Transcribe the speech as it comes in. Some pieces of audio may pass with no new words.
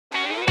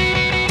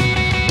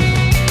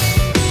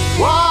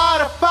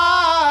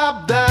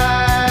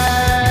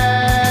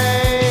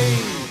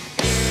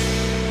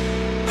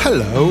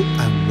Hello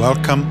and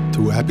welcome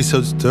to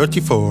episode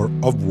 34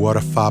 of What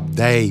a Fab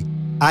Day.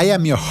 I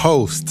am your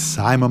host,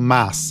 Simon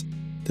Mas.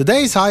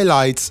 Today's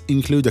highlights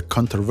include a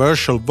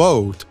controversial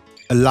vote,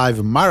 a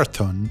live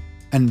marathon,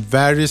 and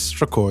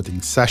various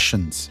recording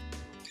sessions.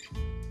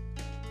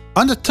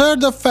 On the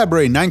 3rd of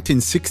February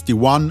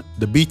 1961,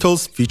 the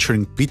Beatles,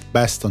 featuring Pete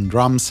Best on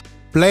drums,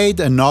 played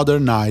another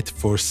night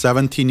for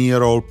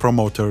 17-year-old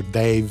promoter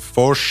Dave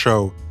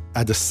Forshaw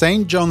at the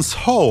St. John's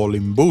Hall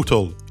in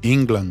Bootle,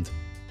 England.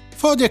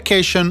 For the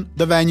occasion,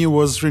 the venue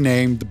was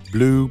renamed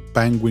Blue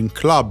Penguin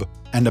Club,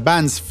 and the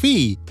band's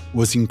fee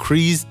was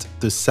increased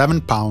to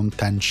 £7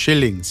 10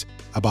 shillings,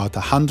 about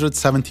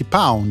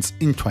 £170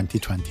 in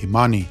 2020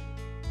 money.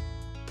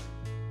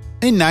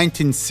 In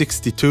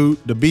 1962,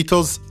 the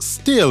Beatles,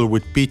 still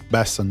with Pete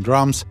Best on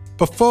drums,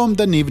 performed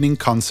an evening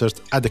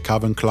concert at the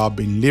Cavern Club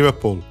in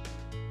Liverpool.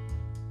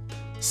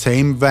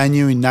 Same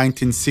venue in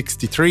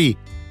 1963,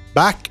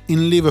 back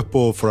in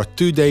Liverpool for a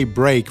 2-day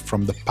break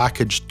from the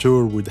package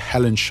tour with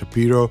Helen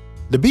Shapiro,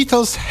 the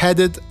Beatles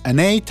headed an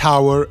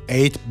 8-hour,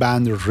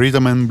 8-band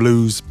rhythm and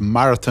blues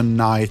marathon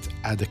night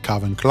at the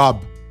Cavern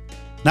Club.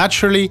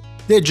 Naturally,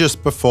 they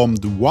just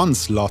performed one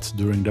slot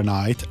during the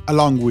night,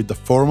 along with the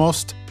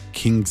Foremost,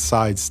 King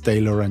Sides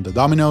Taylor and the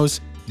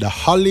Dominoes, the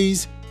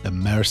Hollies, the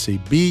Mersey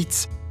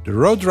Beats, the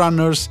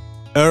Roadrunners,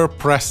 Earl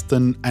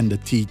Preston and the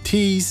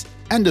TTs,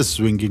 and the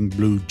Swinging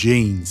Blue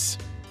Jeans.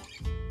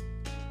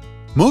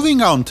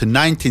 Moving on to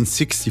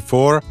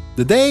 1964,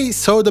 the day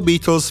saw the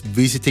Beatles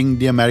visiting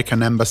the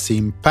American Embassy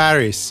in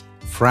Paris,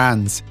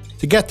 France,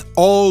 to get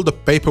all the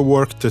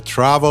paperwork to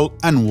travel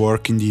and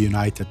work in the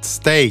United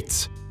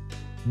States.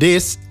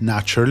 This,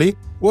 naturally,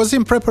 was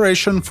in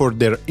preparation for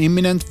their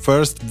imminent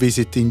first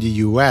visit in the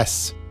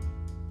US.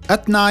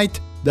 At night,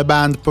 the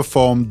band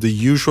performed the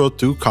usual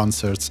 2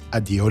 concerts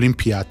at the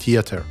Olympia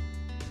Theatre.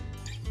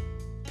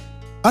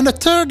 On the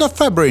 3rd of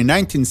February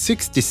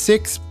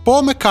 1966,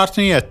 Paul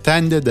McCartney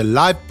attended a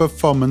live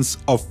performance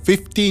of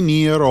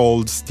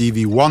 15-year-old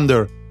Stevie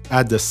Wonder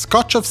at the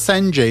Scotch of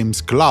St. James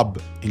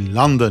Club in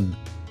London.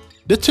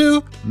 The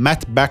two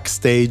met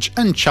backstage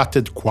and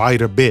chatted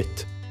quite a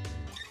bit.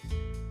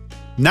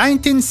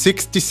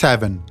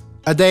 1967,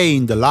 a day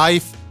in the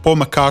life, Paul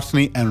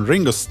McCartney and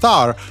Ringo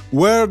Starr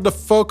were the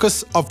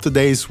focus of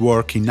today's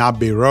work in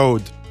Abbey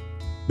Road.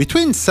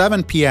 Between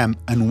 7 p.m.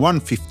 and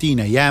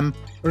 1:15 a.m.,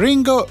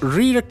 Ringo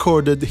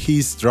re-recorded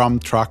his drum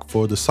track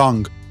for the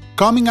song,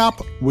 coming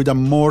up with a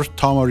more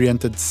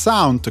tone-oriented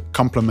sound to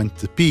complement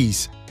the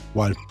piece,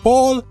 while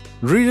Paul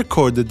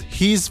re-recorded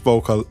his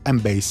vocal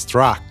and bass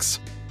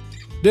tracks.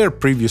 Their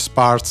previous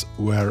parts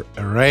were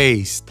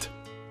erased.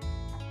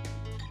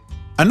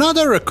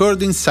 Another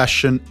recording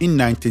session in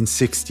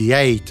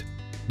 1968.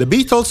 The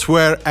Beatles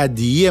were at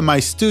the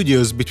EMI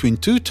studios between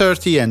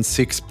 2:30 and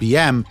 6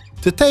 p.m.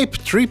 to tape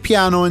 3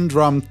 piano and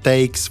drum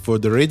takes for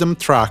the rhythm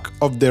track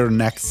of their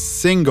next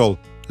single,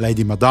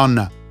 Lady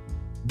Madonna.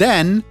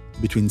 Then,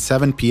 between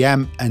 7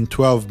 p.m. and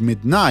 12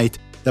 midnight,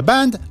 the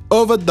band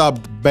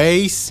overdubbed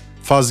bass,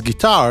 fuzz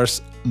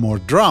guitars, more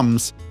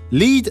drums,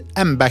 lead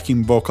and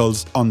backing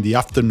vocals on the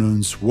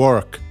afternoon's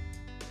work.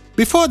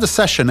 Before the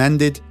session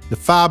ended, the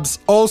Fabs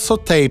also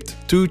taped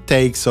 2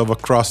 takes of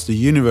Across the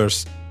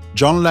Universe,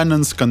 John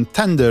Lennon's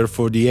contender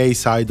for the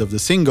A-side of the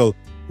single,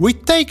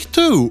 with take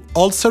 2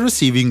 also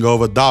receiving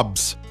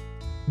overdubs.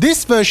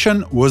 This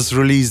version was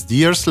released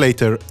years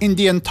later in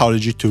the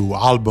Anthology 2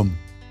 album.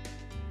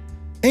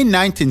 In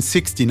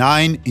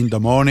 1969, in the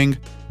morning,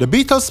 the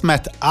Beatles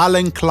met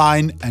Alan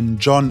Klein and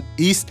John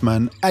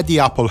Eastman at the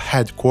Apple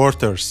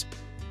headquarters.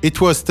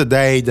 It was the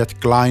day that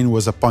Klein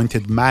was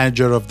appointed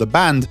manager of the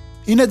band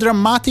in a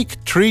dramatic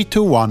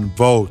 3-1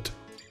 vote.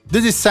 The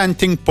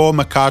dissenting Paul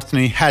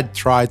McCartney had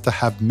tried to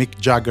have Mick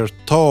Jagger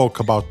talk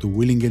about the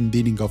wheeling and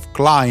dealing of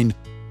Klein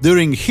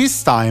during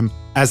his time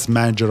as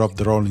manager of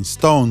the Rolling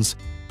Stones,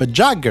 but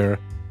Jagger,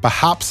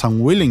 perhaps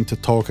unwilling to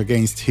talk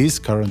against his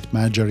current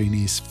manager in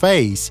his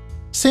face,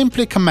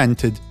 simply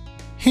commented,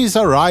 "He's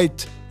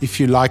alright, if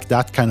you like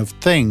that kind of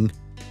thing."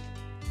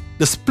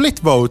 The split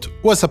vote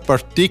was a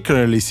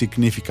particularly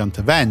significant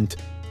event.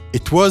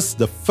 It was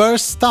the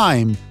first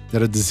time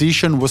that a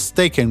decision was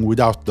taken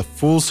without the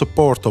full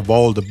support of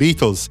all the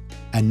Beatles,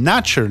 and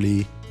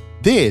naturally,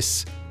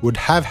 this would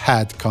have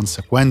had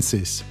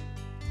consequences.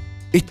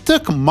 It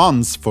took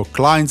months for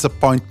Klein's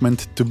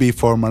appointment to be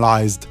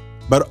formalized,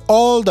 but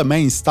all the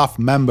main staff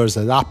members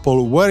at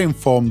Apple were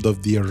informed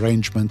of the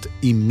arrangement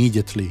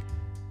immediately.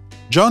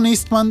 John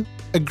Eastman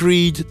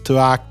agreed to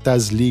act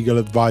as legal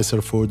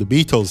advisor for the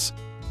Beatles.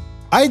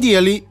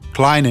 Ideally,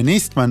 Klein and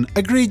Eastman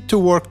agreed to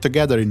work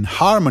together in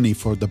harmony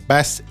for the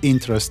best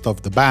interest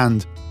of the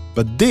band,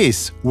 but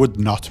this would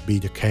not be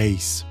the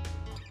case.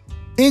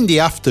 In the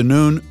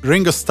afternoon,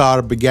 Ringo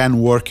Starr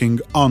began working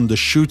on the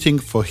shooting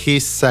for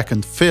his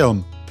second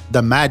film,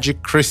 The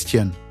Magic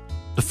Christian.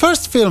 The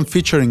first film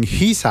featuring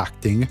his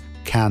acting,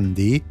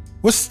 Candy,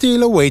 was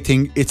still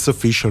awaiting its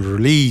official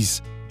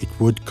release. It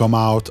would come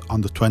out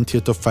on the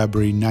 20th of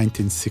February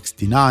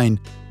 1969,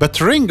 but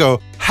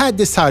Ringo had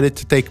decided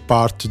to take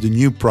part to the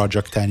new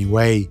project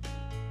anyway.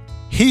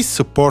 his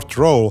support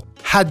role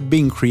had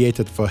been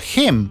created for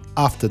him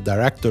after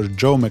director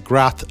Joe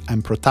McGrath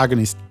and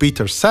protagonist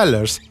Peter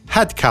Sellers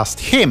had cast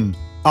him,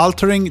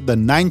 altering the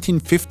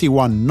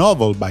 1951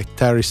 novel by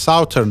Terry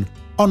Southern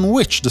on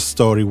which the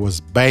story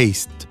was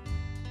based.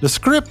 The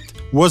script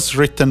was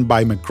written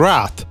by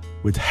McGrath,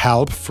 with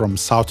help from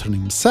Southern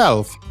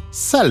himself,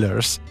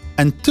 Sellers,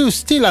 and two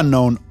still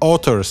unknown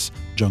authors,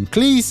 John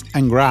Cleese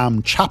and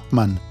Graham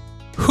Chapman,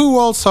 who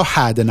also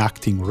had an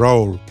acting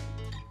role.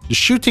 The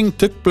shooting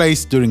took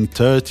place during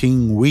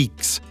 13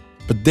 weeks,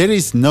 but there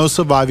is no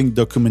surviving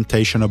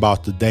documentation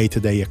about the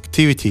day-to-day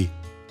activity.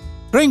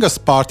 Ringo's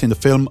part in the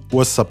film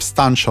was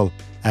substantial,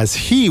 as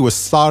he was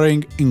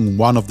starring in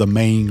one of the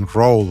main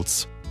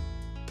roles.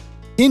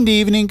 In the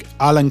evening,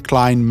 Alan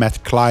Klein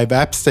met Clive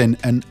Epstein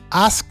and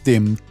asked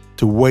him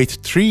to wait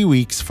 3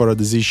 weeks for a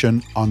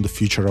decision on the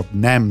future of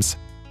NEMS,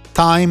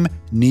 time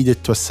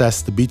needed to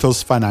assess the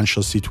Beatles'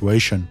 financial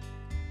situation.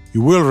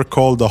 You will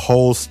recall the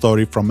whole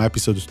story from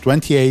episodes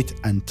 28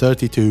 and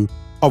 32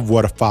 of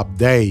What a Fab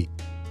Day.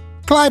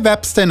 Clive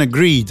Epstein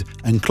agreed,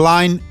 and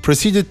Klein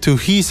proceeded to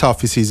his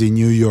offices in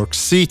New York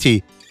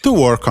City to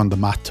work on the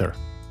matter.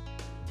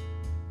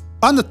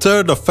 On the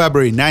 3rd of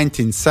February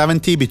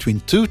 1970,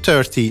 between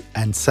 2:30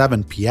 and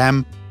 7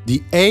 p.m.,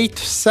 the 8th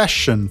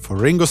session for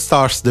Ringo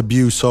Starr's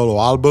debut solo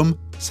album,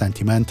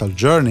 Sentimental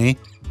Journey,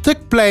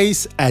 took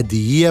place at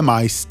the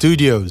EMI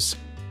Studios.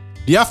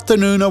 The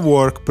afternoon of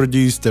work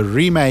produced a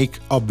remake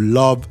of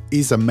Love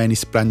is a Many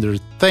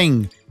Splendored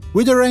Thing,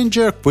 with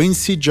arranger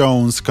Quincy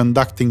Jones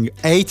conducting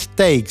 8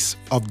 takes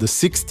of the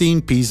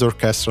 16-piece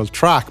orchestral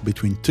track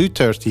between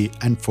 2:30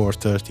 and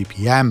 4:30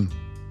 p.m.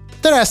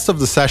 The rest of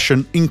the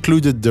session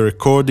included the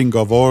recording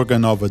of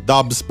organ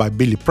overdubs by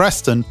Billy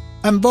Preston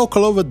and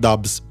vocal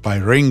overdubs by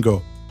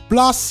Ringo,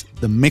 plus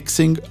the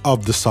mixing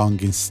of the song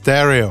in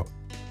stereo.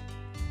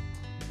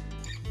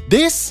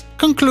 This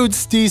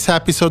concludes this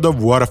episode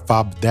of What a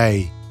Fab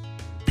Day.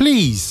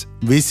 Please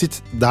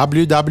visit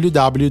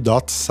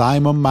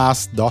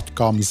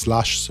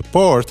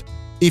www.simonmas.com/support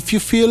if you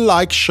feel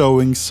like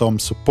showing some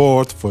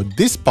support for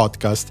this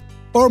podcast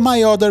or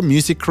my other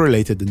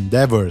music-related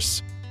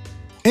endeavors.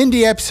 In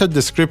the episode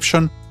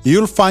description,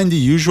 you'll find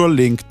the usual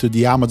link to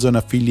the Amazon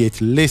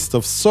affiliate list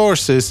of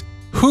sources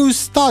whose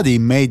study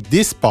made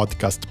this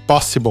podcast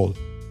possible.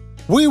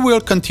 We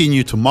will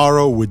continue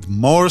tomorrow with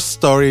more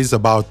stories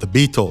about the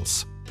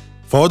Beatles.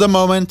 For the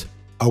moment,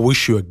 I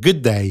wish you a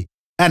good day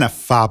and a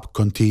fab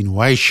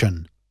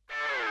continuation.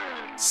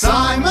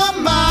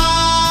 Simon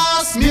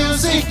Mas,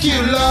 music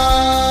you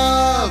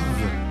love.